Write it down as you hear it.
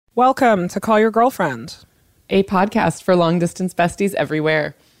Welcome to Call Your Girlfriend, a podcast for long-distance besties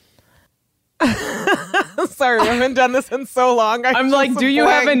everywhere. Sorry, we haven't done this in so long. I'm like, do you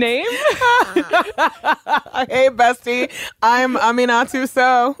have a name? Hey, bestie. I'm Aminatu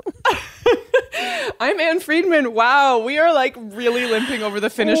So. I'm Ann Friedman. Wow, we are like really limping over the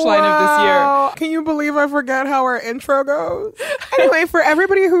finish line of this year. Can you believe I forget how our intro goes? Anyway, for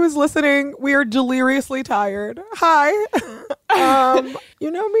everybody who is listening, we are deliriously tired. Hi.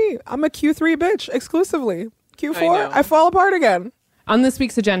 You know me. I'm a Q3 bitch exclusively. Q4, I fall apart again. On this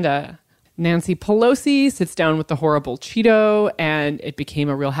week's agenda, Nancy Pelosi sits down with the horrible Cheeto, and it became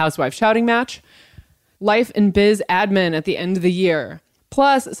a Real Housewives shouting match. Life and biz admin at the end of the year.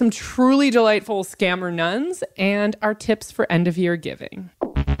 Plus, some truly delightful scammer nuns and our tips for end-of-year giving.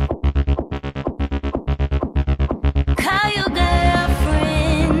 Call your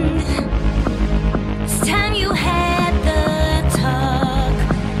girlfriend. It's time you had the talk.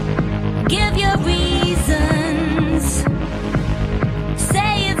 Give your reasons.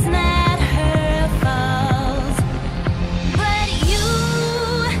 Say it's not her fault. But you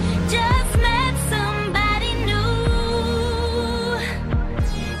just met somebody new.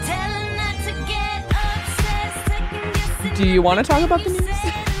 Tell her not to get obsessed. Second guessing. Do you want to talk about the news?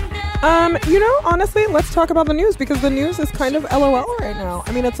 Honestly, let's talk about the news because the news is kind of LOL right now.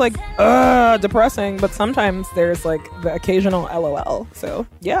 I mean, it's like, depressing, but sometimes there's like the occasional LOL. So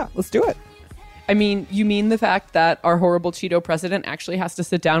yeah, let's do it. I mean, you mean the fact that our horrible Cheeto president actually has to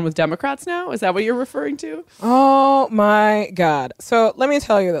sit down with Democrats now? Is that what you're referring to? Oh my God. So let me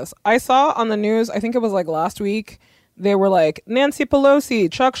tell you this. I saw on the news, I think it was like last week, they were like, Nancy Pelosi,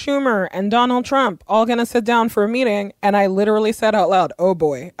 Chuck Schumer, and Donald Trump all gonna sit down for a meeting. And I literally said out loud, oh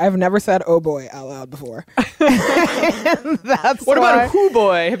boy. I've never said oh boy out loud before. What about who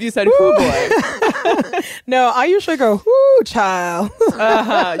boy? Have you said who boy? No, I usually go, whoo, child.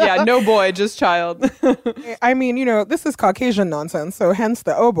 Yeah, no boy, just child. I mean, this is Caucasian nonsense, so hence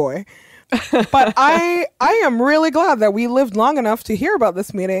the oh boy. But I am really glad that we lived long enough to hear about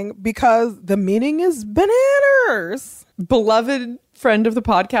this meeting because the meeting is bananas. Beloved friend of the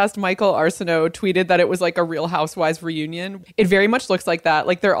podcast, Michael Arsenault, tweeted that it was like a Real Housewives reunion. It very much looks like that.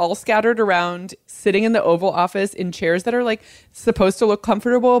 Like they're all scattered around, sitting in the Oval Office in chairs that are like supposed to look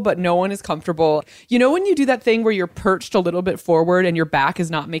comfortable, but no one is comfortable. You know when you do that thing where you're perched a little bit forward and your back is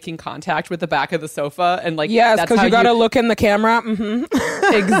not making contact with the back of the sofa? And like, yes, because you got to look in the camera. Mm-hmm.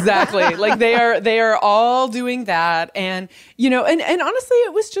 Exactly. Like they are all doing that. And, and honestly,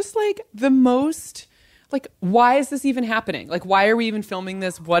 it was just like the most... Like, why is this even happening? Like, why are we even filming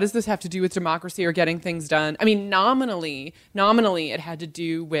this? What does this have to do with democracy or getting things done? I mean, nominally, it had to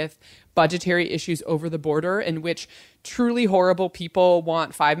do with budgetary issues over the border in which truly horrible people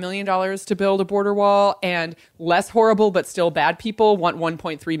want $5 million to build a border wall and less horrible but still bad people want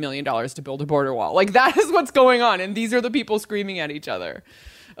 $1.3 million to build a border wall. Like, that is what's going on. And these are the people screaming at each other.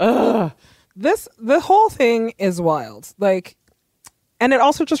 Ugh. The whole thing is wild. Like, and it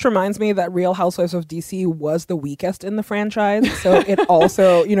also just reminds me that Real Housewives of DC was the weakest in the franchise. So it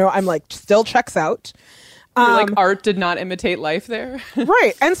also, I'm like, still checks out. Like art did not imitate life there.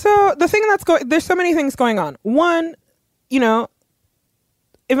 Right. And so the thing there's so many things going on. One,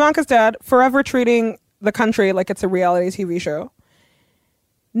 Ivanka's dad forever treating the country like it's a reality TV show.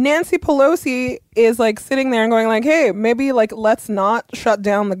 Nancy Pelosi is like sitting there and going like, hey, maybe like, let's not shut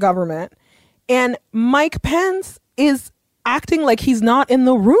down the government. And Mike Pence is acting like he's not in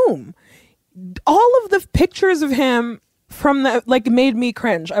the room. All of the pictures of him from the made me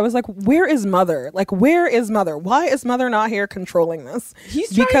cringe. I was like, where is Mother? Like, where is Mother? Why is Mother not here controlling this?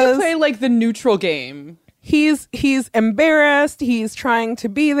 He's trying to play like the neutral game. He's embarrassed. He's trying to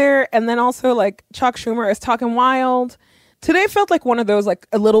be there. And then also like Chuck Schumer is talking wild. Today felt like one of those like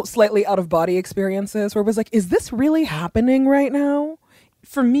a little slightly out of body experiences where it was like, is this really happening right now?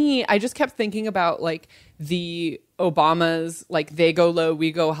 For me, I just kept thinking about like the Obamas, like they go low,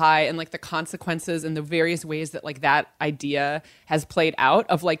 we go high, and like the consequences and the various ways that like that idea has played out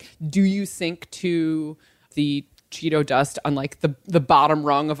of like, do you sink to the Cheeto dust on like the bottom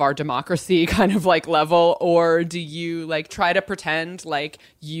rung of our democracy kind of like level, or do you like try to pretend like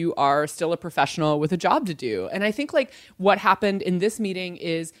you are still a professional with a job to do? And I think like what happened in this meeting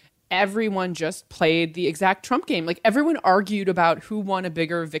is everyone just played the exact Trump game. Like everyone argued about who won a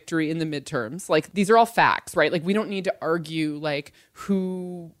bigger victory in the midterms. Like these are all facts, right? Like we don't need to argue like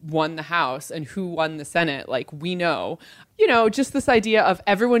who won the House and who won the Senate. Like we know. you know, just this idea of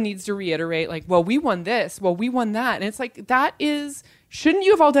everyone needs to reiterate, like, well, we won this, well, we won that. And it's like, shouldn't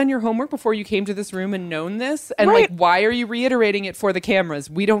you have all done your homework before you came to this room and known this? And Right. like, why are you reiterating it for the cameras?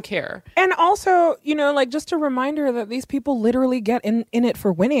 We don't care. And also, you know, like just a reminder that these people literally get in it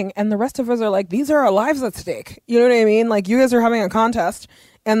for winning. And the rest of us are like, these are our lives at stake. You know what I mean? Like you guys are having a contest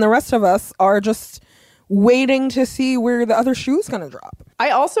and the rest of us are just waiting to see where the other shoe's going to drop. I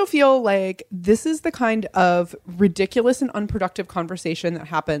also feel like this is the kind of ridiculous and unproductive conversation that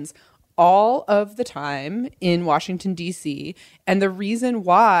happens all of the time in Washington, D.C. And the reason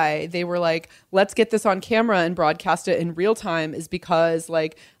why they were like, let's get this on camera and broadcast it in real time is because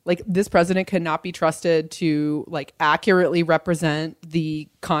like this president cannot be trusted to like accurately represent the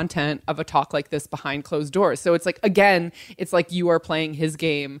content of a talk like this behind closed doors. So it's like, again, it's like you are playing his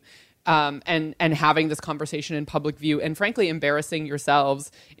game. And having this conversation in public view and frankly embarrassing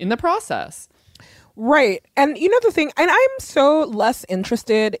yourselves in the process. Right. And you know the thing, and I'm so less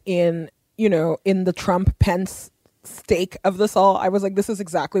interested in, you know, in the Trump-Pence stake of this all. I was like, this is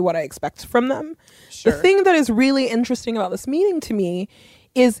exactly what I expect from them. Sure. The thing that is really interesting about this meeting to me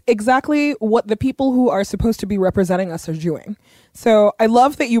is exactly what the people who are supposed to be representing us are doing. So I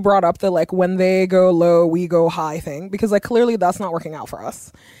love that you brought up the like when they go low, we go high thing, because like clearly that's not working out for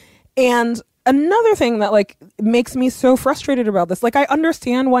us. And another thing that like makes me so frustrated about this, like I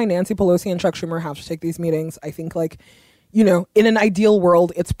understand why Nancy Pelosi and Chuck Schumer have to take these meetings. I think like, you know, in an ideal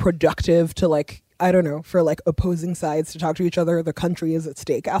world, it's productive to like, I don't know, for like opposing sides to talk to each other. The country is at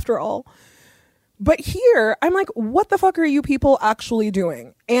stake after all. But here, I'm like, what the fuck are you people actually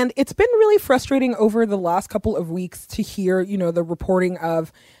doing? And it's been really frustrating over the last couple of weeks to hear, you know, the reporting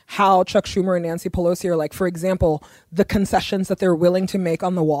of how Chuck Schumer and Nancy Pelosi are like, for example, the concessions that they're willing to make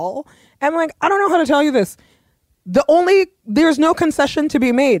on the wall. I'm like, I don't know how to tell you this. There's no concession to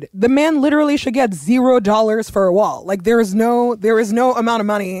be made. The man literally should get $0 for a wall. Like there is no amount of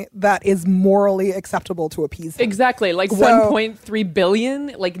money that is morally acceptable to appease him. Exactly. Like 1.3 billion.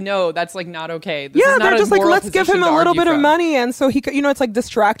 Like, no, that's like not okay. This is not they're a just like, moral let's give him position a to little argue bit of from. money. And so he could, you know, it's like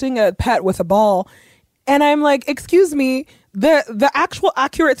distracting a pet with a ball. And I'm like, excuse me, the actual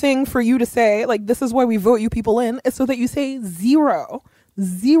accurate thing for you to say, like, this is why we vote you people in, is so that you say zero.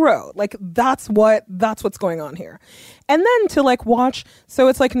 Like that's what's going on here. And then to like watch, so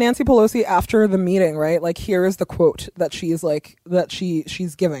it's like Nancy Pelosi after the meeting, right? Like here is the quote that she's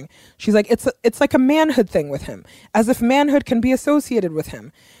giving. She's like, it's like a manhood thing with him, as if manhood can be associated with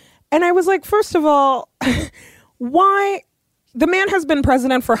him. And I was like, first of all, why? The man has been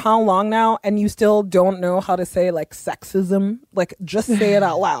president for how long now, and you still don't know how to say like sexism? Like just say it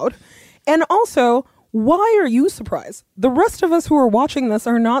out loud. And also, why are you surprised? The rest of us who are watching this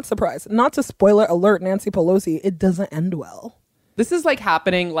are not surprised. Not to spoiler alert Nancy Pelosi, it doesn't end well. This is like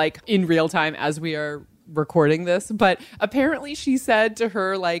happening like in real time as we are recording this. But apparently she said to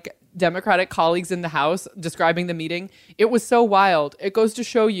her like Democratic colleagues in the House describing the meeting, it was so wild. It goes to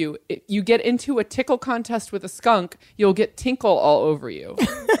show you, you get into a tickle contest with a skunk, you'll get tinkle all over you.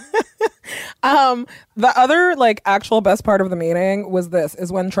 The other like actual best part of the meeting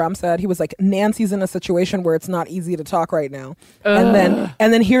is when Trump said, he was like, Nancy's in a situation where it's not easy to talk right now. And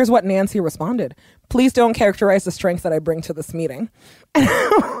then here's what Nancy responded. Please don't characterize the strength that I bring to this meeting. And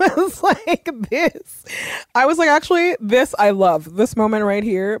I was like, actually, I love this moment right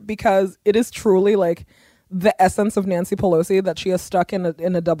here, because it is truly like the essence of Nancy Pelosi, that she is stuck in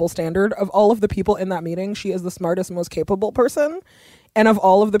a double standard. Of all of the people in that meeting, she is the smartest, most capable person. And of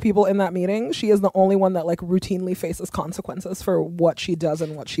all of the people in that meeting, she is the only one that like routinely faces consequences for what she does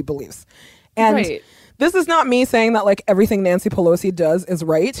and what she believes. And right. This is not me saying that like everything Nancy Pelosi does is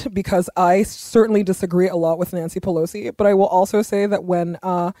right, because I certainly disagree a lot with Nancy Pelosi. But I will also say that when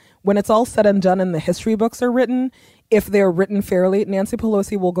it's all said and done and the history books are written, if they're written fairly, Nancy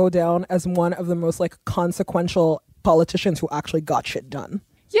Pelosi will go down as one of the most like consequential politicians who actually got shit done.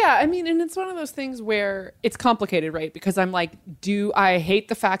 Yeah, I mean, and it's one of those things where it's complicated, right? Because I'm like, I hate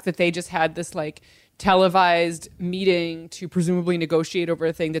the fact that they just had this like televised meeting to presumably negotiate over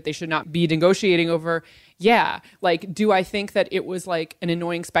a thing that they should not be negotiating over. Yeah. Like, do I think that it was like an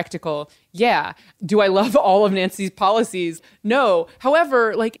annoying spectacle? Yeah. Do I love all of Nancy's policies? No.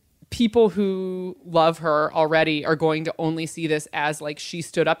 However, like, people who love her already are going to only see this as like she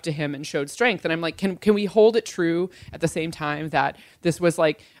stood up to him and showed strength. And I'm like, can we hold it true at the same time that this was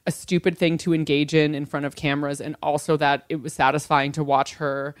like a stupid thing to engage in front of cameras, and also that it was satisfying to watch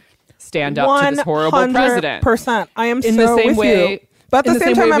her stand up to this horrible president? 100%. I am in so the same with way, you. But at the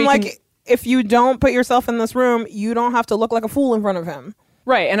same time, I'm like, can, if you don't put yourself in this room, you don't have to look like a fool in front of him.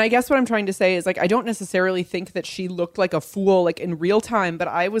 Right. And I guess what I'm trying to say is like, I don't necessarily think that she looked like a fool like in real time. But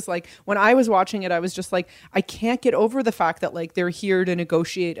I was like, when I was watching it, I was just like, I can't get over the fact that like they're here to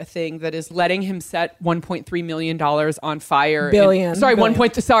negotiate a thing that is letting him set $1.3 million on fire. Billion. Sorry.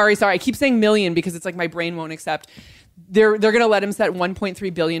 I keep saying million because it's like my brain won't accept. They're going to let him set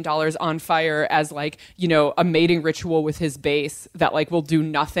 $1.3 billion on fire as like, you know, a mating ritual with his base that like will do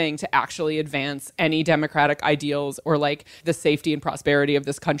nothing to actually advance any democratic ideals or like the safety and prosperity of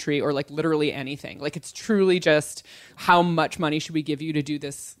this country or like literally anything. Like it's truly just how much money should we give you to do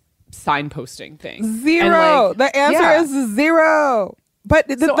this signposting thing? Zero. Like, the answer is zero. But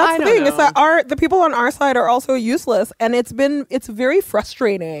that's the thing. It's that the people on our side are also useless. And it's very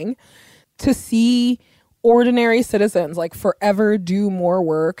frustrating to see ordinary citizens like forever do more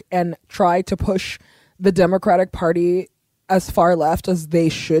work and try to push the Democratic Party as far left as they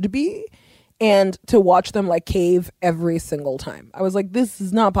should be, and to watch them like cave every single time. I was like, this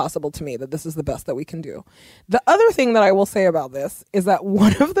is not possible to me that this is the best that we can do. The other thing that I will say about this is that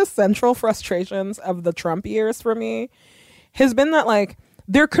one of the central frustrations of the Trump years for me has been that like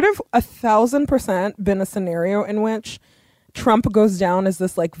there could have 1,000% been a scenario in which Trump goes down as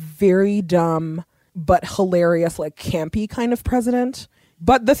this like very dumb but hilarious, like campy kind of president.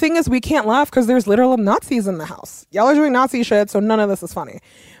 But the thing is, we can't laugh because there's literal Nazis in the house. Y'all are doing Nazi shit, so none of this is funny.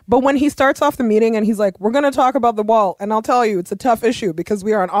 But when he starts off the meeting and he's like, we're going to talk about the wall, and I'll tell you, it's a tough issue because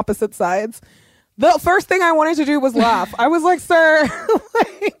we are on opposite sides. The first thing I wanted to do was laugh. I was like, sir,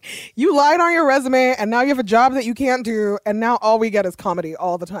 like, you lied on your resume and now you have a job that you can't do. And now all we get is comedy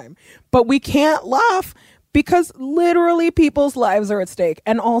all the time. But we can't laugh because literally people's lives are at stake,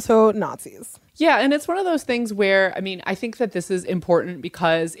 and also Nazis. Yeah, and it's one of those things where, I mean, I think that this is important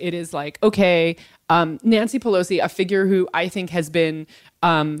because it is like, okay, Nancy Pelosi, a figure who I think has been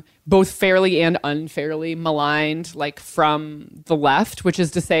both fairly and unfairly maligned, like from the left, which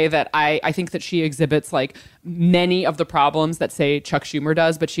is to say that I think that she exhibits like many of the problems that say Chuck Schumer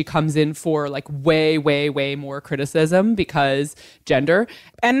does, but she comes in for like way, way, way more criticism because gender.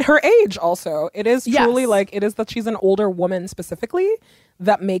 And her age also. It is truly like, it is that she's an older woman specifically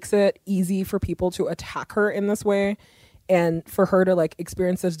that makes it easy for people to attack her in this way. And for her to like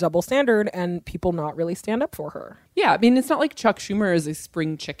experience this double standard and people not really stand up for her. Yeah, I mean, it's not like Chuck Schumer is a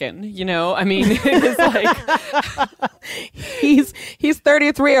spring chicken, you know? I mean, it's like he's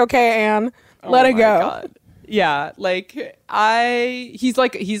 33, okay, Anne. Let it go. God. Yeah, like he's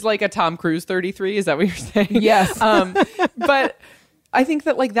like a Tom Cruise 33. Is that what you're saying? Yes. But I think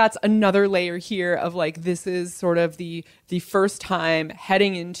that like that's another layer here of like this is sort of the first time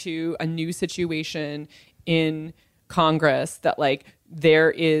heading into a new situation in Congress that like there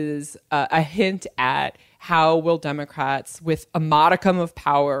is a hint at how will Democrats with a modicum of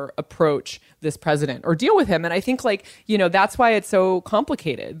power approach this president or deal with him. And I think like, you know, that's why it's so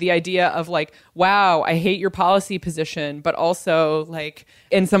complicated. The idea of like, wow, I hate your policy position, but also like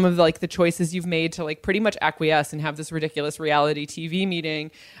in some of like the choices you've made to like pretty much acquiesce and have this ridiculous reality TV meeting.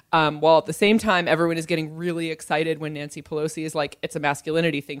 While at the same time, everyone is getting really excited when Nancy Pelosi is like, it's a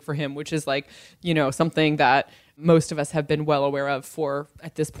masculinity thing for him, which is like, you know, something that most of us have been well aware of for,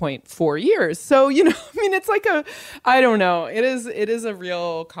 at this point, 4 years. So, you know, I mean, it's like I don't know. It is a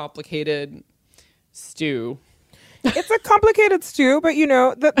real complicated stew. It's a complicated stew, but you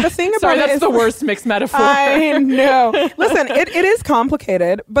know, the thing about Sorry, it that's is, the worst mixed metaphor. I know. Listen, it is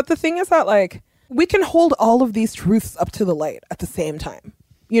complicated, but the thing is that like we can hold all of these truths up to the light at the same time,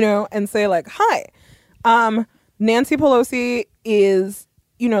 you know, and say like, hi, Nancy Pelosi is,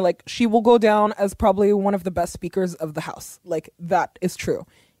 you know, like she will go down as probably one of the best speakers of the House. Like that is true.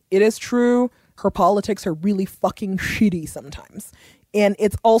 It is true. Her politics are really fucking shitty sometimes. And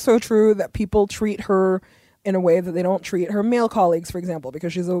it's also true that people treat her in a way that they don't treat her male colleagues, for example,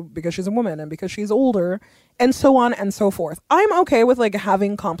 because she's a woman and because she's older and so on and so forth. I'm okay with like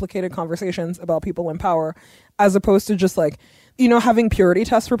having complicated conversations about people in power as opposed to just like, you know, having purity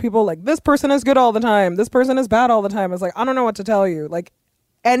tests for people like this person is good all the time. This person is bad all the time. It's like, I don't know what to tell you. Like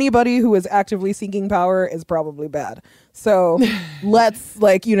anybody who is actively seeking power is probably bad. So let's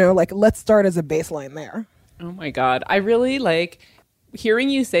like, you know, like let's start as a baseline there. Oh my God. I really like hearing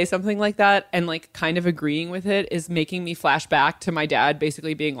you say something like that and like kind of agreeing with it is making me flash back to my dad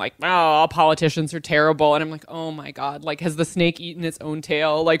basically being like, oh, all politicians are terrible. And I'm like, oh my God, like has the snake eaten its own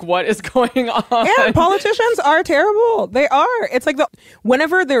tail? Like what is going on? Yeah, politicians are terrible. They are. It's like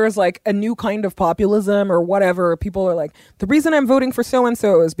whenever there is like a new kind of populism or whatever, people are like, the reason I'm voting for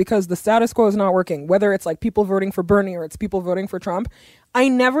so-and-so is because the status quo is not working. Whether it's like people voting for Bernie or it's people voting for Trump, I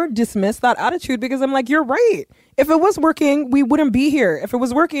never dismiss that attitude because I'm like, you're right. If it was working, we wouldn't be here. If it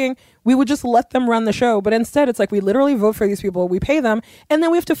was working, we would just let them run the show. But instead, it's like we literally vote for these people, we pay them, and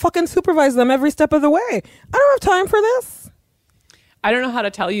then we have to fucking supervise them every step of the way. I don't have time for this. I don't know how to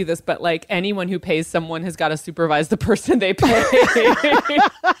tell you this, but like anyone who pays someone has got to supervise the person they pay.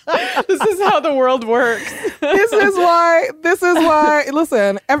 This is how the world works. This is why,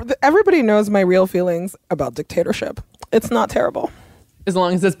 listen, everybody knows my real feelings about dictatorship. It's not terrible. As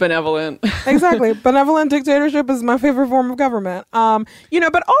long as it's benevolent. Exactly. Benevolent dictatorship is my favorite form of government.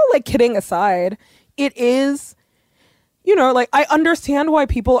 But all like kidding aside, it is, like I understand why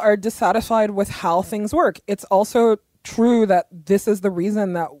people are dissatisfied with how things work. It's also true that this is the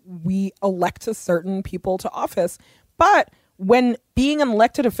reason that we elect certain people to office. But when being an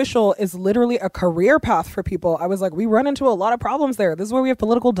elected official is literally a career path for people, I was like, we run into a lot of problems there. This is why we have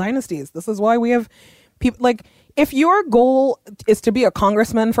political dynasties. This is why we have people like, if your goal is to be a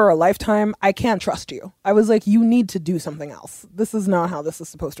congressman for a lifetime, I can't trust you. I was like, you need to do something else. This is not how this is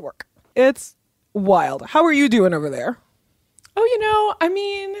supposed to work. It's wild. How are you doing over there? Oh,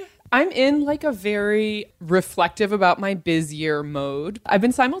 I'm in like a very reflective about my biz year mode. I've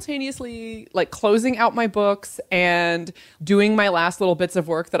been simultaneously like closing out my books and doing my last little bits of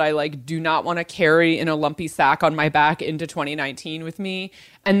work that I like do not want to carry in a lumpy sack on my back into 2019 with me.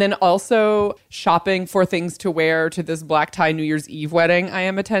 And then also shopping for things to wear to this black tie New Year's Eve wedding I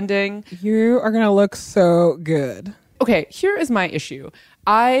am attending. You are going to look so good. Okay, here is my issue.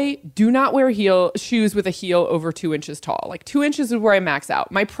 I do not wear shoes with a heel over 2 inches tall. Like 2 inches is where I max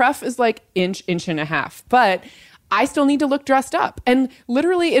out. My pref is like inch and a half, but I still need to look dressed up. And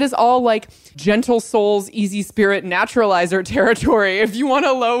literally it is all like gentle souls, easy spirit, naturalizer territory if you want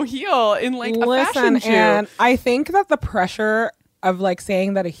a low heel in like a fashion shoe. And I think that the pressure of like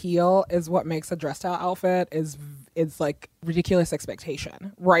saying that a heel is what makes a dressed out outfit is like ridiculous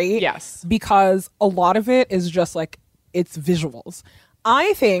expectation, right? Yes. Because a lot of it is just like, it's visuals.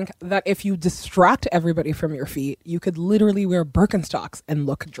 I think that if you distract everybody from your feet, you could literally wear Birkenstocks and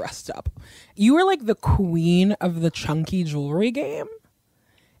look dressed up. You are like the queen of the chunky jewelry game.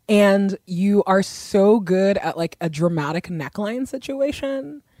 And you are so good at like a dramatic neckline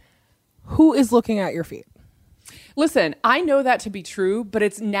situation. Who is looking at your feet? Listen, I know that to be true, but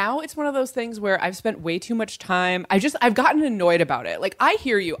it's one of those things where I've spent way too much time. I've gotten annoyed about it. Like, I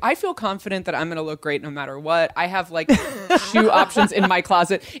hear you. I feel confident that I'm going to look great no matter what. I have like shoe options in my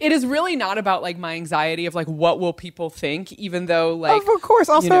closet. It is really not about like my anxiety of like, what will people think, even though like, of course,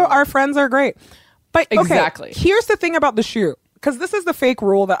 also our friends are great. But okay, exactly. Here's the thing about the shoe. Because this is the fake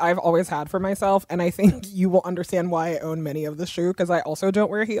rule that I've always had for myself. And I think you will understand why I own many of the shoe, because I also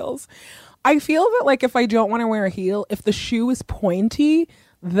don't wear heels. I feel that like if I don't want to wear a heel, if the shoe is pointy,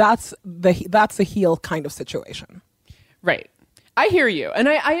 that's a heel kind of situation. Right. I hear you. And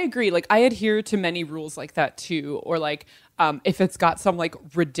I agree. Like I adhere to many rules like that too. Or like if it's got some like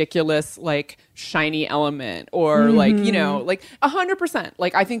ridiculous like shiny element or like, like 100%.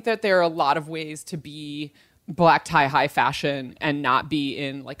 Like I think that there are a lot of ways to be black tie high fashion and not be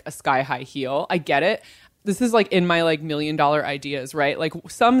in like a sky high heel. I get it. This is like in my like $1 million ideas, right? Like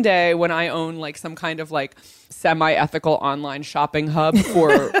someday when I own like some kind of like semi-ethical online shopping hub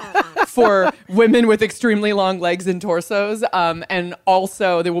for women with extremely long legs and torsos. And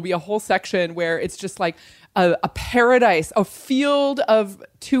also there will be a whole section where it's just like a paradise, a field of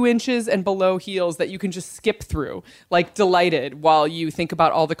 2 inches and below heels that you can just skip through, like delighted while you think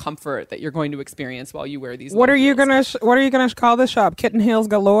about all the comfort that you're going to experience while you wear these. What are you gonna call this shop? Kitten heels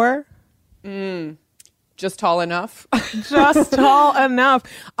galore? Just tall enough. Just tall enough.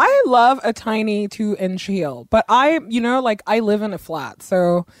 I love a tiny 2-inch heel, but I live in a flat.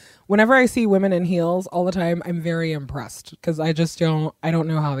 So whenever I see women in heels all the time, I'm very impressed because I don't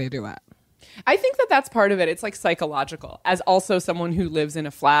know how they do it. I think that that's part of it. It's like psychological. As also someone who lives in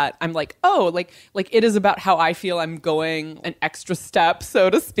a flat, I'm like, oh, like it is about how I feel I'm going an extra step, so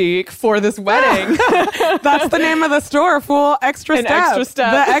to speak, for this wedding. That's the name of the store, fool. Extra step. Extra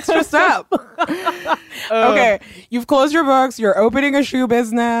step. The extra step. Okay. You've closed your books. You're opening a shoe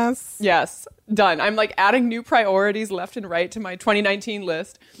business. Yes. Done. I'm like adding new priorities left and right to my 2019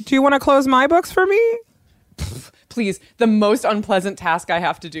 list. Do you want to close my books for me? Please, the most unpleasant task I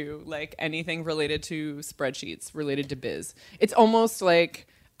have to do, like anything related to spreadsheets, related to biz. It's almost like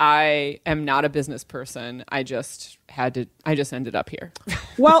I am not a business person. I just ended up here.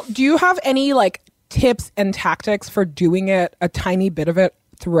 Well, do you have any like tips and tactics for doing it, a tiny bit of it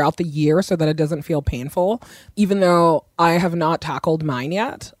throughout the year so that it doesn't feel painful. Even though I have not tackled mine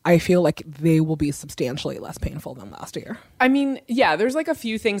yet, I feel like they will be substantially less painful than last year. I mean, yeah, there's like a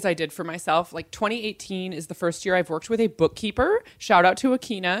few things I did for myself. Like 2018 is the first year I've worked with a bookkeeper. Shout out to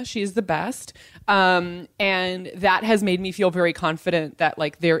Akina. She's the best. And that has made me feel very confident that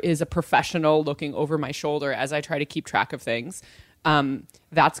like there is a professional looking over my shoulder as I try to keep track of things.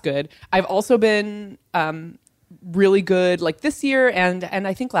 That's good. I've also been really good like this year and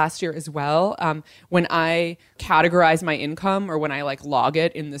I think last year as well. When I categorize my income or when I like log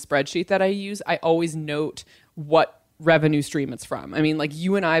it in the spreadsheet that I use, I always note what revenue stream it's from. I mean, like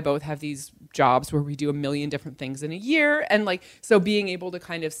you and I both have these jobs where we do a million different things in a year. And like, so being able to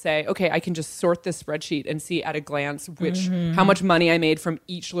kind of say, okay, I can just sort this spreadsheet and see at a glance how much money I made from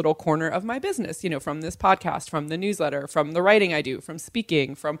each little corner of my business, you know, from this podcast, from the newsletter, from the writing I do, from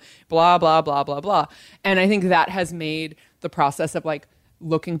speaking, from blah, blah, blah, blah, blah. And I think that has made the process of like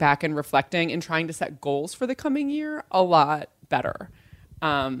looking back and reflecting and trying to set goals for the coming year a lot better.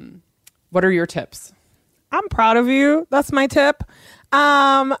 What are your tips? I'm proud of you. That's my tip.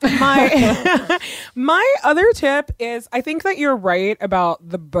 My my other tip is I think that you're right about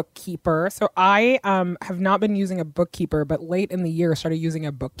the bookkeeper. So I have not been using a bookkeeper, but late in the year started using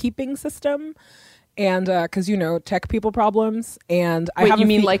a bookkeeping system. And because, you know, tech people problems. And I Wait, you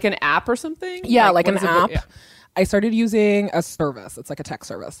mean like an app or something? Yeah, like an app. Yeah. I started using a service. It's like a tech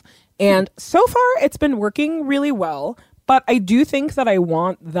service. And so far it's been working really well. But I do think that I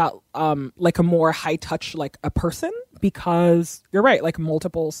want that, like a more high touch, like a person, because you're right, like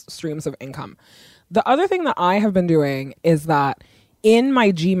multiple streams of income. The other thing that I have been doing is that in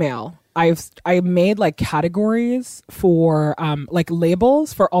my Gmail, I made like categories for like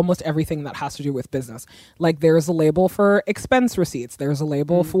labels for almost everything that has to do with business. Like there's a label for expense receipts. There's a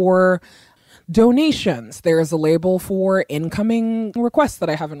label for donations. There's a label for incoming requests that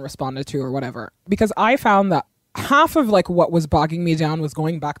I haven't responded to or whatever. Because I found that half of like what was bogging me down was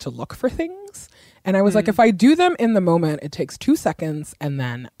going back to look for things. And I was like, if I do them in the moment, it takes 2 seconds and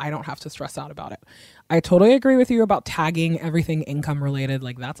then I don't have to stress out about it. I totally agree with you about tagging everything income related.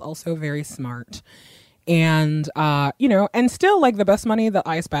 Like that's also very smart. And, you know, and still like the best money that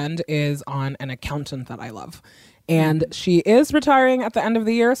I spend is on an accountant that I love. And she is retiring at the end of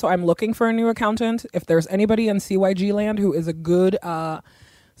the year. So I'm looking for a new accountant. If there's anybody in CYG land who is a good,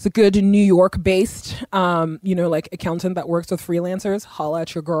 it's a good New York-based, you know, like accountant that works with freelancers. Holla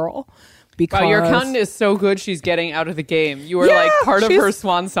at your girl. Because wow, your accountant is so good. She's getting out of the game. You are like part of her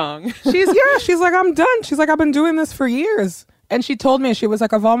swan song. She's like, I'm done. She's like, I've been doing this for years. And she told me, she was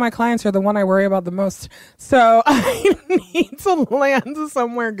like, of all my clients, you're the one I worry about the most. So I need to land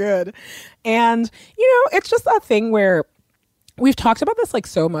somewhere good. And, you know, it's just that thing where we've talked about this like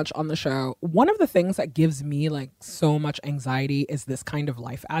so much on the show. One of the things that gives me like so much anxiety is this kind of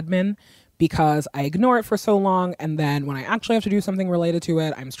life admin, because I ignore it for so long. And then when I actually have to do something related to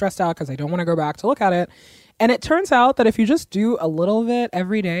it, I'm stressed out because I don't want to go back to look at it. And it turns out that if you just do a little of it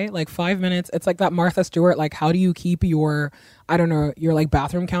every day, like 5 minutes, it's like that Martha Stewart, like how do you keep your, I don't know, your like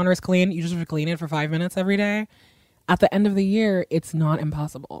bathroom counters clean? You just have to clean it for 5 minutes every day. At the end of the year, it's not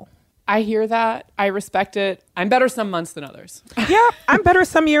impossible. I hear that. I respect it. I'm better some months than others. Yeah, I'm better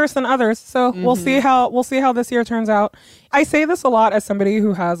some years than others. So we'll see how this year turns out. I say this a lot as somebody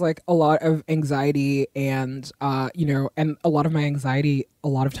who has like a lot of anxiety and you know, and a lot of my anxiety a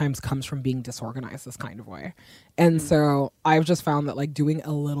lot of times comes from being disorganized this kind of way. And so I've just found that like doing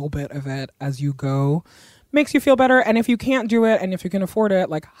a little bit of it as you go makes you feel better. And if you can't do it and if you can afford it,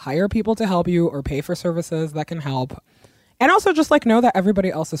 like hire people to help you or pay for services that can help. And also just like know that everybody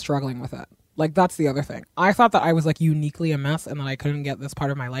else is struggling with it. Like that's the other thing. I thought that I was like uniquely a mess and that I couldn't get this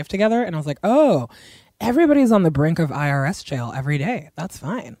part of my life together. And I was like, oh, everybody's on the brink of IRS jail every day. That's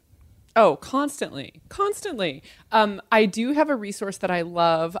fine. Oh, constantly. I do have a resource that I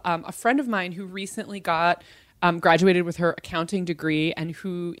love. A friend of mine who recently graduated with her accounting degree and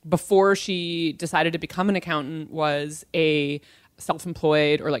who, before she decided to become an accountant, was a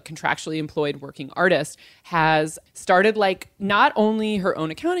self-employed or like contractually employed working artist, has started like not only her own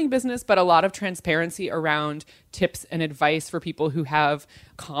accounting business, but a lot of transparency around tips and advice for people who have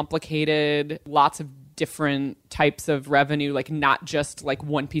complicated, lots of different types of revenue, like not just like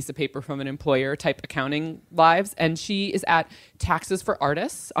one piece of paper from an employer type accounting lives. And she is at Taxes for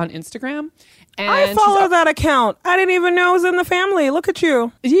Artists on Instagram. And I follow that account. I didn't even know it was in the family. Look at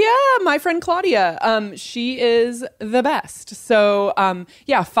you. Yeah, my friend Claudia. She is the best. So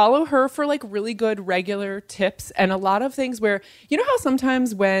yeah, follow her for like really good regular tips and a lot of things where, you know how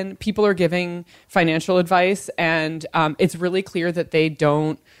sometimes when people are giving financial advice and it's really clear that they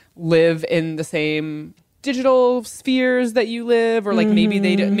don't live in the same digital spheres that you live, or like maybe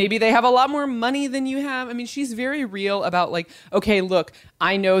they have a lot more money than you have. I mean, she's very real about like, okay, look,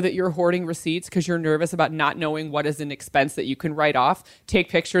 I know that you're hoarding receipts because you're nervous about not knowing what is an expense that you can write off. Take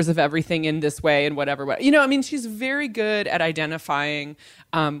pictures of everything in this way and whatever. You know, I mean, she's very good at identifying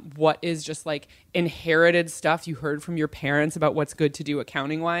what is just like inherited stuff you heard from your parents about what's good to do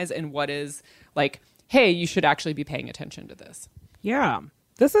accounting wise, and what is like, hey, you should actually be paying attention to this. Yeah.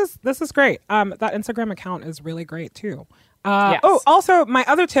 This is great. That Instagram account is really great too. Yes. Oh, also my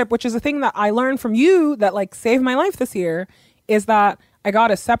other tip, which is a thing that I learned from you that like saved my life this year, is that I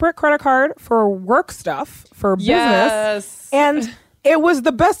got a separate credit card for work stuff for business, and it was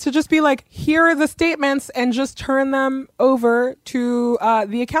the best to just be like, here are the statements, and just turn them over to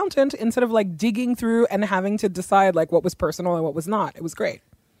the accountant instead of like digging through and having to decide like what was personal and what was not. It was great.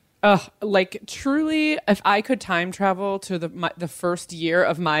 Like truly, if I could time travel to the first year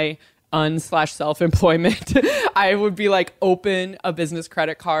of my self-employment, I would be like, open a business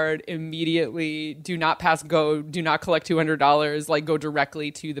credit card immediately. Do not pass go. Do not collect $200. Like, go directly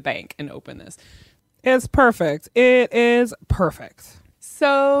to the bank and open this. It's perfect. It is perfect.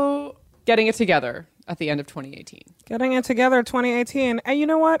 So, getting it together at the end of 2018. Getting it together 2018. And you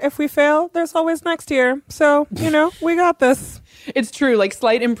know what? If we fail, there's always next year. So, you know, we got this. It's true. Like,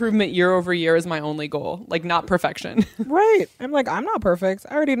 slight improvement year over year is my only goal. Like, not perfection. Right. I'm like, I'm not perfect.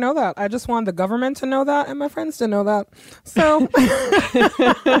 I already know that. I just want the government to know that and my friends to know that. So.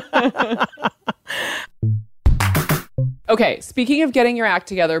 Okay, speaking of getting your act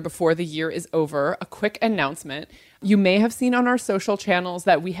together before the year is over, a quick announcement. You may have seen on our social channels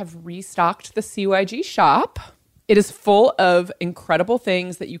that we have restocked the CYG shop. It is full of incredible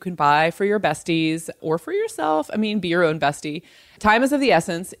things that you can buy for your besties or for yourself. I mean, be your own bestie. Time is of the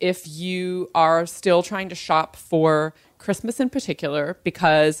essence if you are still trying to shop for Christmas in particular,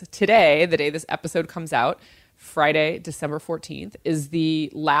 because today, the day this episode comes out, Friday, December 14th, is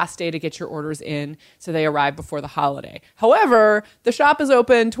the last day to get your orders in so they arrive before the holiday. However, the shop is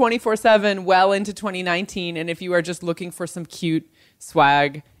open 24/7 well into 2019, and if you are just looking for some cute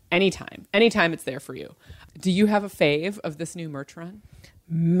swag, anytime it's there for you. Do you have a fave of this new merch run?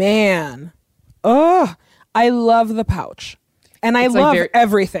 Man. Oh, I love the pouch. And I love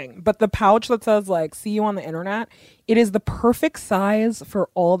everything, but the pouch that says like, see you on the internet, it is the perfect size for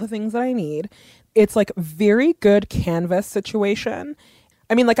all the things that I need. It's like very good canvas situation.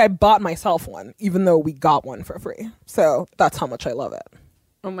 I mean, like I bought myself one, even though we got one for free. So that's how much I love it.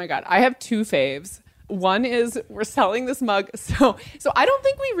 Oh my God. I have two faves. One is we're selling this mug. So I don't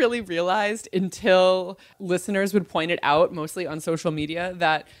think we really realized until listeners would point it out, mostly on social media,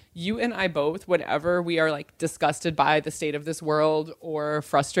 that you and I both, whenever we are like disgusted by the state of this world or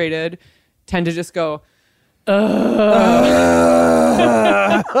frustrated, tend to just go, That's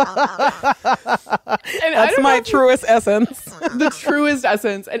my truest essence. The truest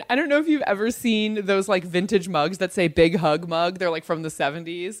essence. And I don't know if you've ever seen those like vintage mugs that say Big Hug Mug. They're like from the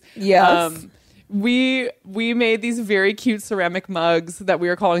 70s. Yes. We made these very cute ceramic mugs that we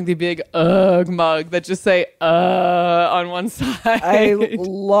are calling the Big Ugh Mug that just say on one side. I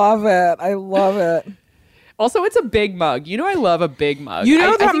love it. Also, it's a big mug. You know, I love a big mug. You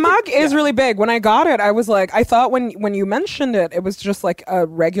know, that mug is really big. When I got it, I was like, I thought when you mentioned it, it was just like a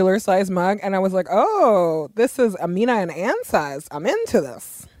regular size mug. And I was like, oh, this is Amina and Ann size. I'm into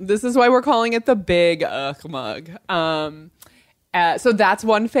this. This is why we're calling it the Big Ugh Mug. So that's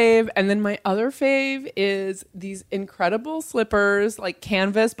one fave. And then my other fave is these incredible slippers, like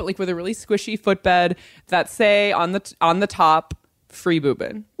canvas, but like with a really squishy footbed that say on the top, free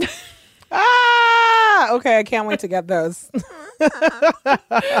boobin. Okay, I can't wait to get those. The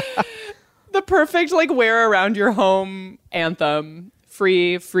perfect like wear around your home anthem.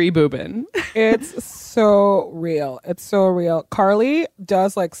 Free boobin. It's so real. It's so real. Carly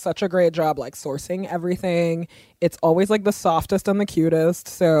does like such a great job like sourcing everything. It's always like the softest and the cutest.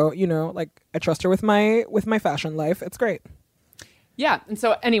 So, you know, like I trust her with my fashion life. It's great. Yeah. And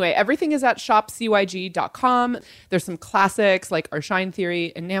so anyway, everything is at shopcyg.com. There's some classics like our Shine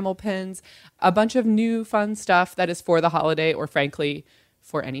Theory enamel pins, a bunch of new fun stuff that is for the holiday or frankly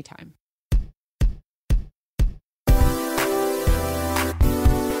for any time.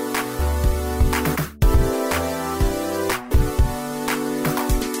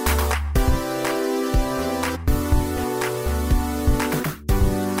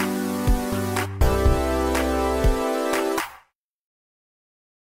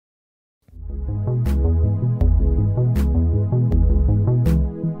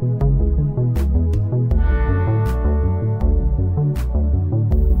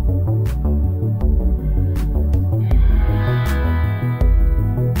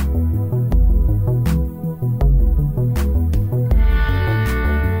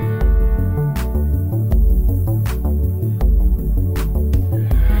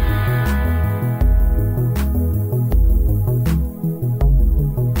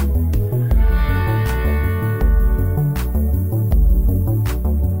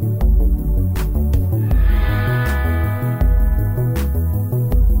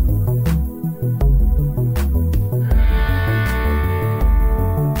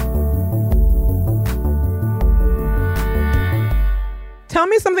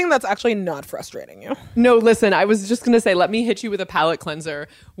 something that's actually not frustrating you. No, listen, I was just going to say, let me hit you with a palate cleanser,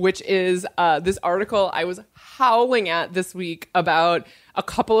 which is this article I was howling at this week about a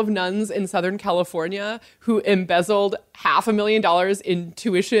couple of nuns in Southern California who embezzled $500,000 in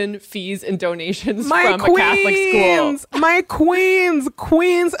tuition, fees, and donations from a Catholic school. My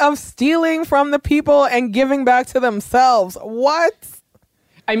queens of stealing from the people and giving back to themselves. What?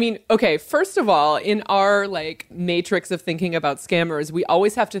 I mean, okay, first of all, in our like matrix of thinking about scammers, we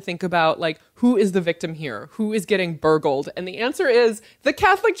always have to think about like, who is the victim here? Who is getting burgled? And the answer is the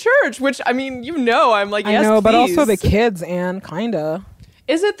Catholic Church, which, I mean, yes, I know, but please. also the kids, and kinda.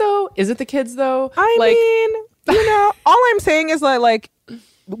 Is it though? Is it the kids though? I mean, all I'm saying is that like,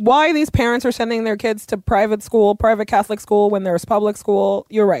 why these parents are sending their kids to private Catholic school when there's public school.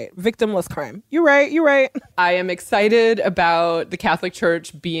 You're right. Victimless crime. You're right. I am excited about the Catholic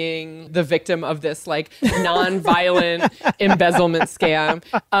Church being the victim of this like non-violent embezzlement scam.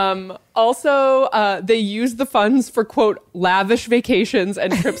 Also, they use the funds for, quote, lavish vacations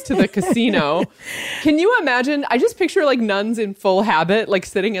and trips to the casino. Can you imagine? I just picture like nuns in full habit, like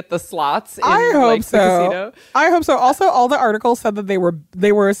sitting at the slots in the casino. I hope so. Also, all the articles said that they were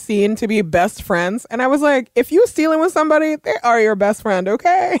seen to be best friends. And I was like, if you stealing with somebody, they are your best friend,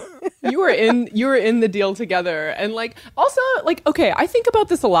 okay? You were in the deal together. And like, also, like, okay, I think about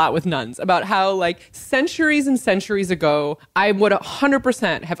this a lot with nuns, about how like centuries and centuries ago, I would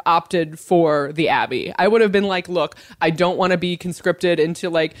 100% have opted for the abbey. I would have been like, look, I don't want to be conscripted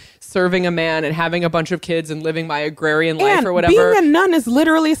into like serving a man and having a bunch of kids and living my agrarian life or whatever. Being a nun is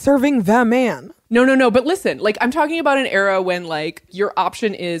literally serving the man. No. But listen, like I'm talking about an era when like your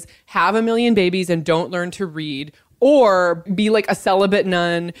option is have 1 million babies and don't learn to read, or be like a celibate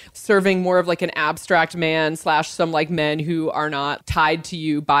nun serving more of like an abstract man / some like men who are not tied to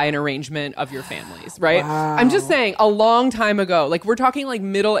you by an arrangement of your families, right? Wow. I'm just saying a long time ago, like we're talking like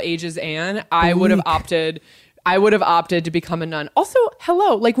Middle Ages, Anne, I would have opted to become a nun. Also,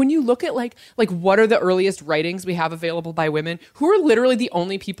 hello, like when you look at like what are the earliest writings we have available by women, who are literally the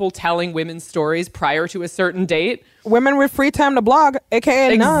only people telling women's stories prior to a certain date? Women with free time to blog,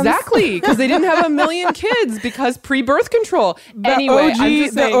 aka nuns. Exactly, because they didn't have 1 million kids because pre-birth control. Anyway, I'm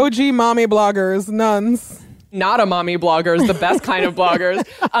just saying, the OG mommy bloggers, nuns. Not a mommy bloggers, the best kind of bloggers.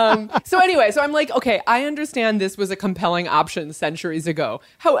 So anyway, so I'm like, okay, I understand this was a compelling option centuries ago.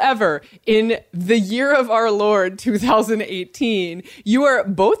 However, in the year of our Lord, 2018, you are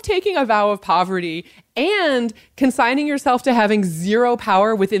both taking a vow of poverty and consigning yourself to having zero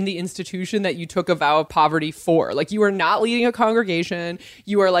power within the institution that you took a vow of poverty for. Like, you are not leading a congregation.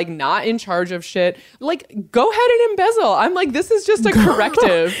 You are, like, not in charge of shit. Like, go ahead and embezzle. I'm like, this is just a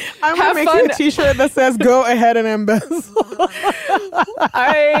corrective. I'm going to make you a t-shirt that says, go ahead and embezzle.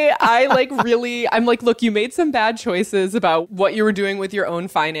 I'm like, look, you made some bad choices about what you were doing with your own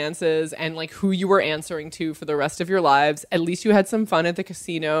finances and, like, who you were answering to for the rest of your lives. At least you had some fun at the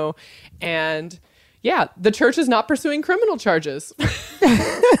casino. And yeah, the church is not pursuing criminal charges.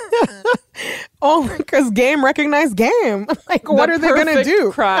 Oh, because game recognized game. Like, what are they going to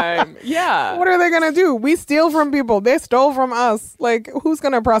do? Crime. Yeah. What are they going to do? We steal from people. They stole from us. Like, who's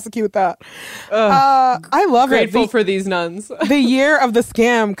going to prosecute that? I love Grateful for these nuns. The year of the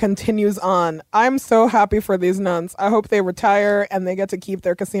scam continues on. I'm so happy for these nuns. I hope they retire and they get to keep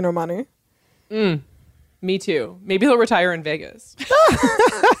their casino money. Me too. Maybe he'll retire in Vegas.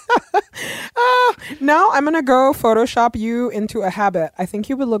 No, I'm going to go Photoshop you into a habit. I think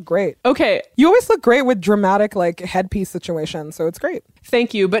you would look great. Okay. You always look great with dramatic, like, headpiece situations, so it's great.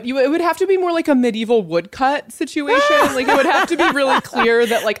 Thank you. But it would have to be more like a medieval woodcut situation. Like, it would have to be really clear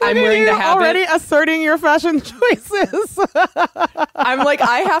that, like, I'm wearing the habit. Already asserting your fashion choices. I'm like,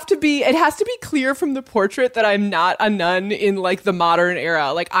 it has to be clear from the portrait that I'm not a nun in, like, the modern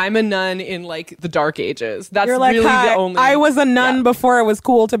era. Like, I'm a nun in, like, the Dark Ages. That's You're like, really hi, the only... I was a nun before it was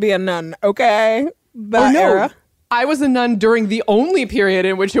cool to be a nun, okay? That era. I was a nun during the only period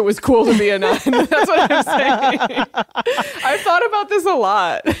in which it was cool to be a nun. That's what I'm saying. I've thought about this a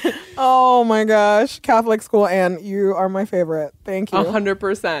lot. Oh my gosh. Catholic school, Anne, you are my favorite. Thank you.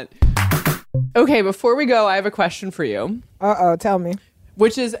 100%. Okay, before we go, I have a question for you. Uh-oh, tell me.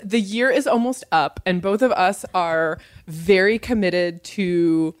 Which is, the year is almost up, and both of us are very committed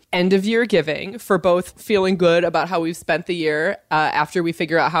to end of year giving, for both feeling good about how we've spent the year after we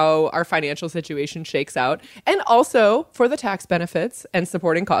figure out how our financial situation shakes out, and also for the tax benefits and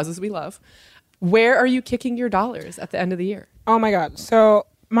supporting causes we love. Where are you kicking your dollars at the end of the year? Oh my God. So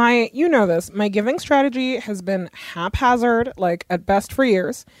my giving strategy has been haphazard, like at best for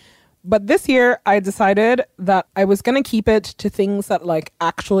years. But this year, I decided that I was going to keep it to things that, like,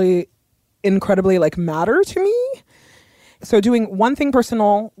 actually incredibly, like, matter to me. So doing one thing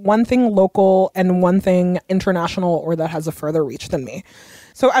personal, one thing local, and one thing international or that has a further reach than me.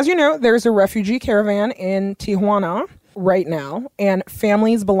 So as you know, there's a refugee caravan in Tijuana right now, and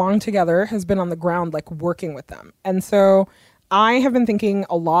Families Belong Together has been on the ground like working with them. And so I have been thinking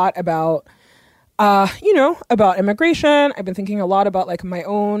a lot about about immigration. I've been thinking a lot about like my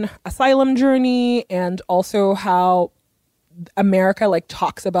own asylum journey, and also how America like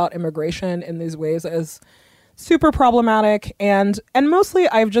talks about immigration in these ways as super problematic. And mostly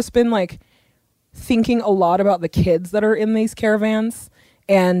I've just been like thinking a lot about the kids that are in these caravans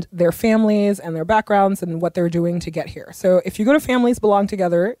and their families and their backgrounds and what they're doing to get here. So if you go to Families Belong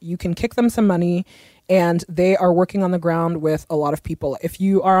Together, you can kick them some money, and they are working on the ground with a lot of people. If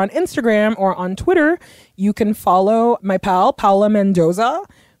you are on Instagram or on Twitter, you can follow my pal, Paula Mendoza,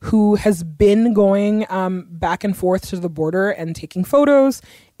 who has been going back and forth to the border and taking photos.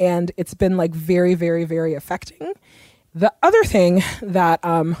 And it's been like very, very, very affecting. The other thing that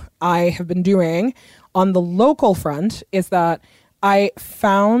I have been doing on the local front is that I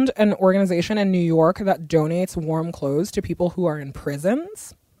found an organization in New York that donates warm clothes to people who are in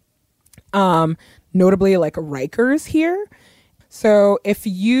prisons. Notably like Rikers here. So if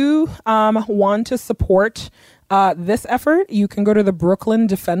you want to support this effort, you can go to the Brooklyn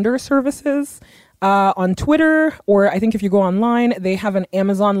Defender Services on Twitter, or I think if you go online, they have an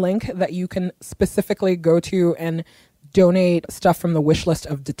Amazon link that you can specifically go to and donate stuff from the wish list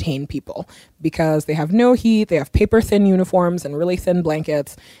of detained people, because they have no heat, they have paper thin uniforms and really thin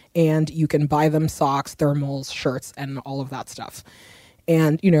blankets, and you can buy them socks, thermals, shirts, and all of that stuff.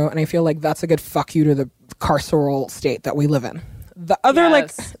 And, and I feel like that's a good fuck you to the carceral state that we live in. The other,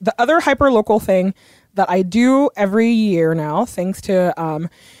 the other hyper-local thing that I do every year now, thanks to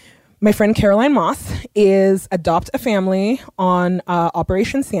my friend Caroline Moss, is adopt a family on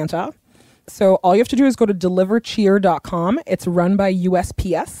Operation Santa. So all you have to do is go to delivercheer.com. It's run by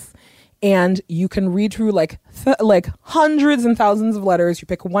USPS. And you can read through like hundreds and thousands of letters. You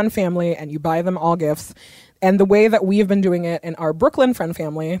pick one family and you buy them all gifts. And the way that we have been doing it in our Brooklyn friend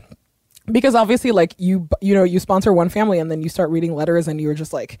family, because obviously like you sponsor one family and then you start reading letters and you're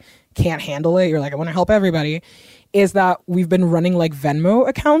just like, can't handle it. You're like, I want to help everybody. Is that we've been running like Venmo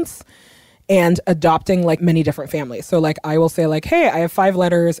accounts and adopting like many different families. So like I will say like, hey, I have 5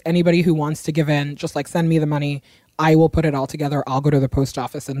 letters. Anybody who wants to give in, just like send me the money. I will put it all together. I'll go to the post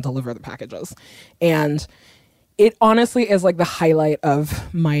office and deliver the packages. And it honestly is like the highlight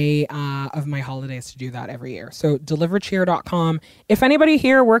of my holidays to do that every year. So delivercheer.com. If anybody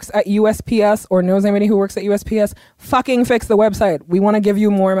here works at USPS or knows anybody who works at USPS, fucking fix the website. We want to give you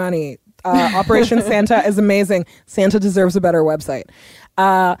more money. Operation Santa is amazing. Santa deserves a better website.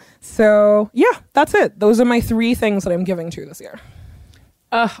 So yeah, that's it. Those are my 3 things that I'm giving to this year.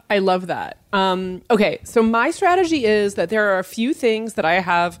 I love that. Okay, so my strategy is that there are a few things that I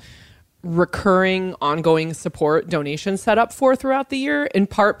have recurring ongoing support donations set up for throughout the year, in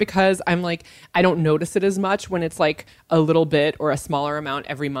part because I'm like, I don't notice it as much when it's like a little bit or a smaller amount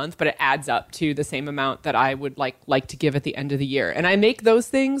every month, but it adds up to the same amount that I would like to give at the end of the year. And I make those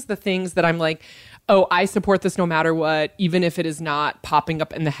things the things that I'm like, oh, I support this no matter what, even if it is not popping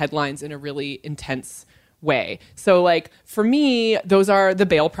up in the headlines in a really intense way. So like for me, those are the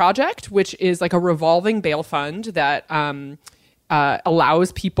Bail Project, which is like a revolving bail fund that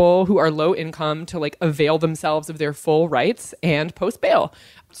allows people who are low income to like avail themselves of their full rights and post bail.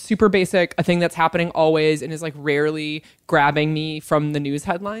 Super basic, a thing that's happening always and is like rarely grabbing me from the news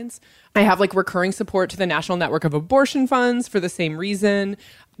headlines. I have like recurring support to the National Network of Abortion Funds for the same reason.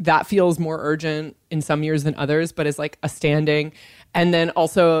 That feels more urgent in some years than others, but is like a standing. And then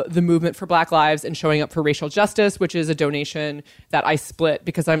also the Movement for Black Lives and Showing Up for Racial Justice, which is a donation that I split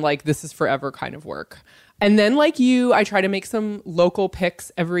because I'm like, this is forever kind of work. And then like you, I try to make some local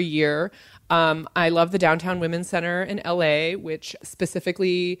picks every year. I love the Downtown Women's Center in LA, which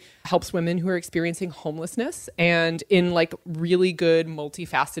specifically helps women who are experiencing homelessness and in like really good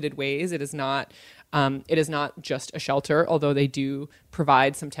multifaceted ways. It is not just a shelter, although they do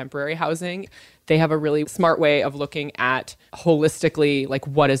provide some temporary housing. They have a really smart way of looking at holistically, like,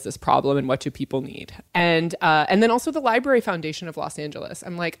 what is this problem and what do people need? And then also the Library Foundation of Los Angeles.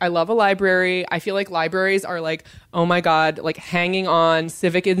 I'm like, I love a library. I feel like libraries are like, oh my God, like hanging on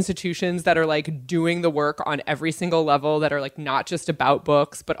civic institutions that are like doing the work on every single level, that are like not just about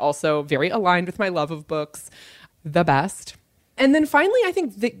books, but also very aligned with my love of books. The best. And then finally, I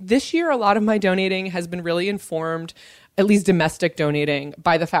think this year, a lot of my donating has been really informed, at least domestic donating,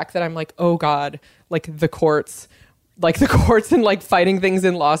 by the fact that I'm like, oh God, like the courts, like the courts and like fighting things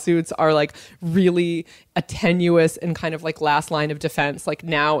in lawsuits are like really a tenuous and kind of like last line of defense, like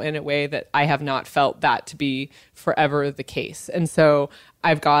now in a way that I have not felt that to be forever the case. And so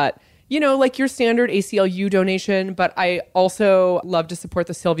I've got, you know, like your standard ACLU donation, but I also love to support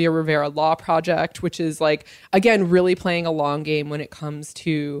the Sylvia Rivera Law Project, which is like, again, really playing a long game when it comes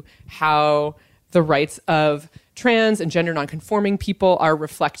to how the rights of trans and gender nonconforming people are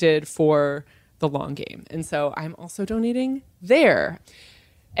reflected for the long game. And so I'm also donating there.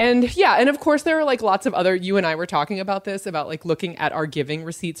 And yeah, and of course there are like lots of other, you and I were talking about this, about like looking at our giving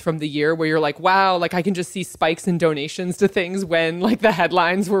receipts from the year where you're like, wow, like I can just see spikes in donations to things when like the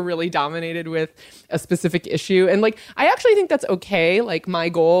headlines were really dominated with a specific issue. And like, I actually think that's okay. Like my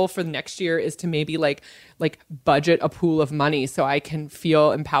goal for next year is to maybe like budget a pool of money so I can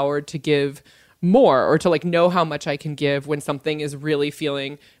feel empowered to give more, or to like know how much I can give when something is really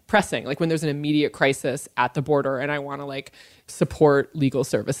feeling pressing, like when there's an immediate crisis at the border and I want to like support legal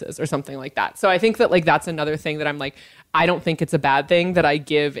services or something like that. So I think that like that's another thing that I'm like, I don't think it's a bad thing that I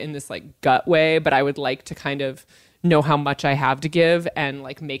give in this like gut way, but I would like to kind of know how much I have to give and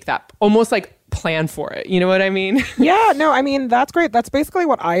like make that almost like plan for it. You know what I mean? Yeah, no, I mean, that's great. That's basically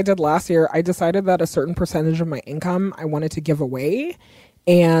what I did last year. I decided that a certain percentage of my income I wanted to give away.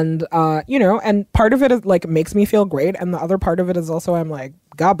 And, you know, and part of it is like makes me feel great. And the other part of it is also I'm like,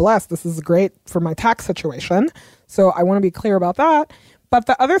 God bless, this is great for my tax situation. So I want to be clear about that. But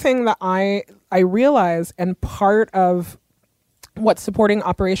the other thing that I realize, and part of what supporting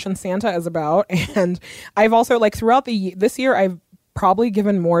Operation Santa is about, and I've also like throughout this year, I've probably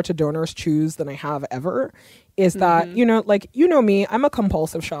given more to Donors Choose than I have ever, is that, you know, like, you know me, I'm a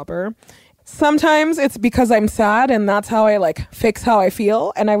compulsive shopper. Sometimes it's because I'm sad and that's how I like fix how I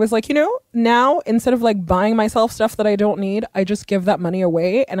feel. And I was like, you know, now instead of like buying myself stuff that I don't need, I just give that money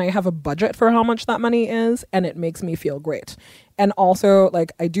away and I have a budget for how much that money is and it makes me feel great. And also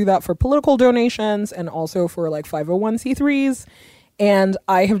like I do that for political donations and also for like 501c3s. And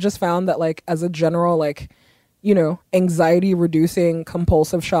I have just found that like as a general like, you know, anxiety reducing,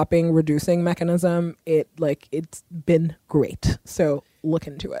 compulsive shopping reducing mechanism, it's been great. So look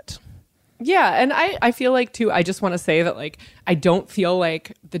into it. Yeah. And I feel like too, I just want to say that like, I don't feel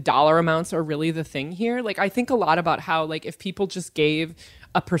like the dollar amounts are really the thing here. Like, I think a lot about how like, if people just gave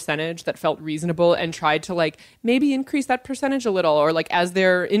a percentage that felt reasonable and tried to like maybe increase that percentage a little, or like as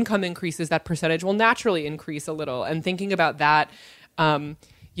their income increases, that percentage will naturally increase a little. And thinking about that,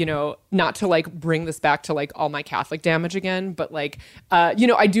 you know, not to like bring this back to like all my Catholic damage again, but like, you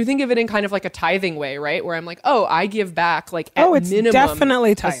know, I do think of it in kind of like a tithing way, right? Where I'm like, oh, I give back like at minimum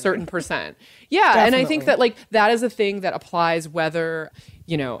definitely a certain percent. Yeah. Definitely. And I think that like that is a thing that applies whether,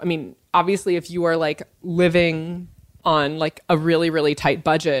 you know, I mean, obviously if you are like living on like a really, really tight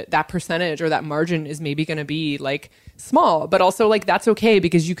budget, that percentage or that margin is maybe going to be like small, but also like that's okay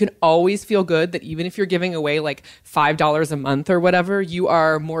because you can always feel good that even if you're giving away like $5 a month or whatever, you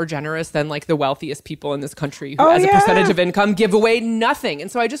are more generous than like the wealthiest people in this country who as a percentage of income give away nothing.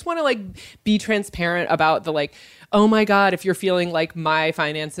 And so I just want to like be transparent about the like, oh my God, if you're feeling like my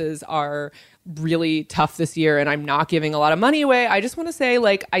finances are really tough this year and I'm not giving a lot of money away, I just want to say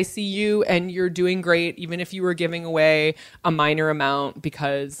like I see you and you're doing great even if you were giving away a minor amount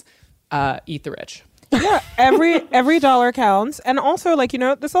because eat the rich. Yeah, every dollar counts. And also like, you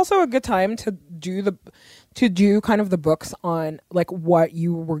know, this is also a good time to do kind of the books on like what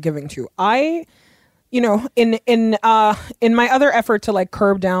you were giving to. I, you know, in my other effort to like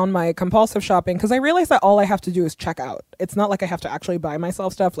curb down my compulsive shopping, because I realized that all I have to do is check out. It's not like I have to actually buy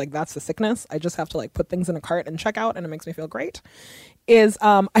myself stuff. Like that's the sickness. I just have to like put things in a cart and check out and it makes me feel great.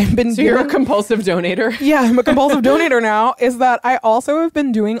 I've been So you're a compulsive donator? Yeah, I'm a compulsive donator now. Is that I also have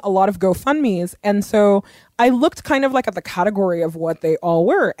been doing a lot of GoFundMes. And so I looked kind of like at the category of what they all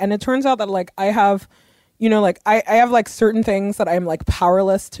were. And it turns out that like I have, you know, like I have like certain things that I'm like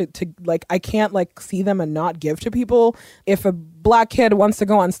powerless to like, I can't like see them and not give to people. If a Black kid wants to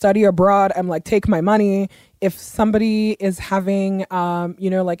go on study abroad, I'm like, take my money. If somebody is having, you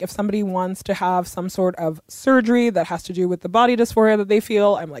know, like if somebody wants to have some sort of surgery that has to do with the body dysphoria that they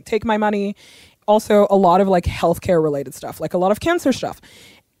feel, I'm like, take my money. Also a lot of like healthcare related stuff, like a lot of cancer stuff.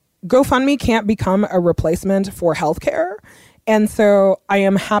 GoFundMe can't become a replacement for healthcare. And so I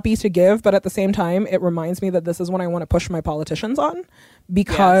am happy to give, but at the same time, it reminds me that this is what I want to push my politicians on,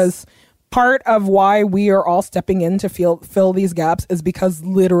 because part of why we are all stepping in to fill these gaps is because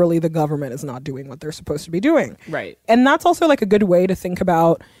literally the government is not doing what they're supposed to be doing. Right. And that's also like a good way to think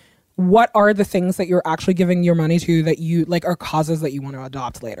about what are the things that you're actually giving your money to that you like are causes that you want to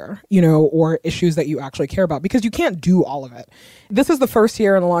adopt later, you know, or issues that you actually care about, because you can't do all of it. This is the first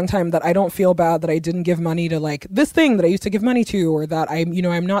year in a long time that I don't feel bad that I didn't give money to like this thing that I used to give money to, or that I'm, you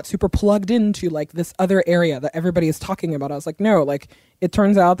know, I'm not super plugged into like this other area that everybody is talking about. I was like, no, like it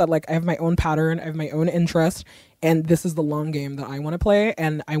turns out that like I have my own pattern, I have my own interest, and this is the long game that I want to play.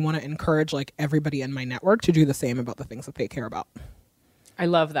 And I want to encourage like everybody in my network to do the same about the things that they care about. I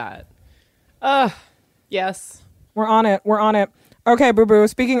love that. Yes. We're on it. We're on it. Okay, Boo Boo.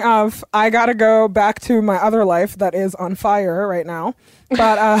 Speaking of, I got to go back to my other life that is on fire right now.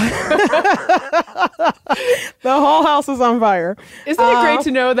 But the whole house is on fire. Isn't it great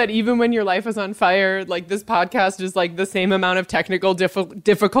to know that even when your life is on fire, like this podcast is like the same amount of technical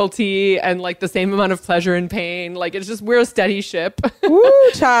difficulty and like the same amount of pleasure and pain. Like it's just, we're a steady ship.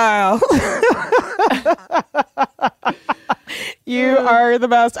 Woo, child. You are the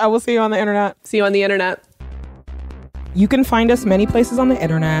best. I will see you on the internet. See you on the internet. You can find us many places on the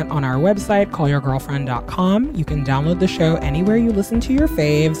internet, on our website, callyourgirlfriend.com. You can download the show anywhere you listen to your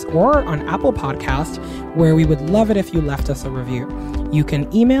faves, or on Apple Podcast, where we would love it if you left us a review. You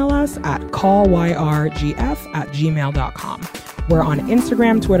can email us at callyrgf@gmail.com. We're on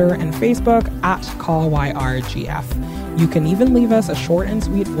Instagram, Twitter, and Facebook at callyrgf. You can even leave us a short and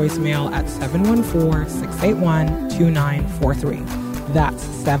sweet voicemail at 714-681-2943. That's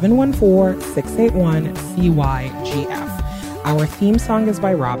 714-681-CYGF. Our theme song is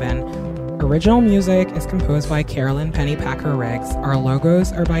by Robin. Original music is composed by Carolyn Pennypacker Riggs. Our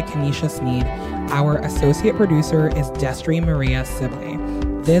logos are by Kenesha Sneed. Our associate producer is Destry Maria Sibley.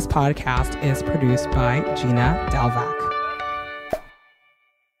 This podcast is produced by Gina Delvac.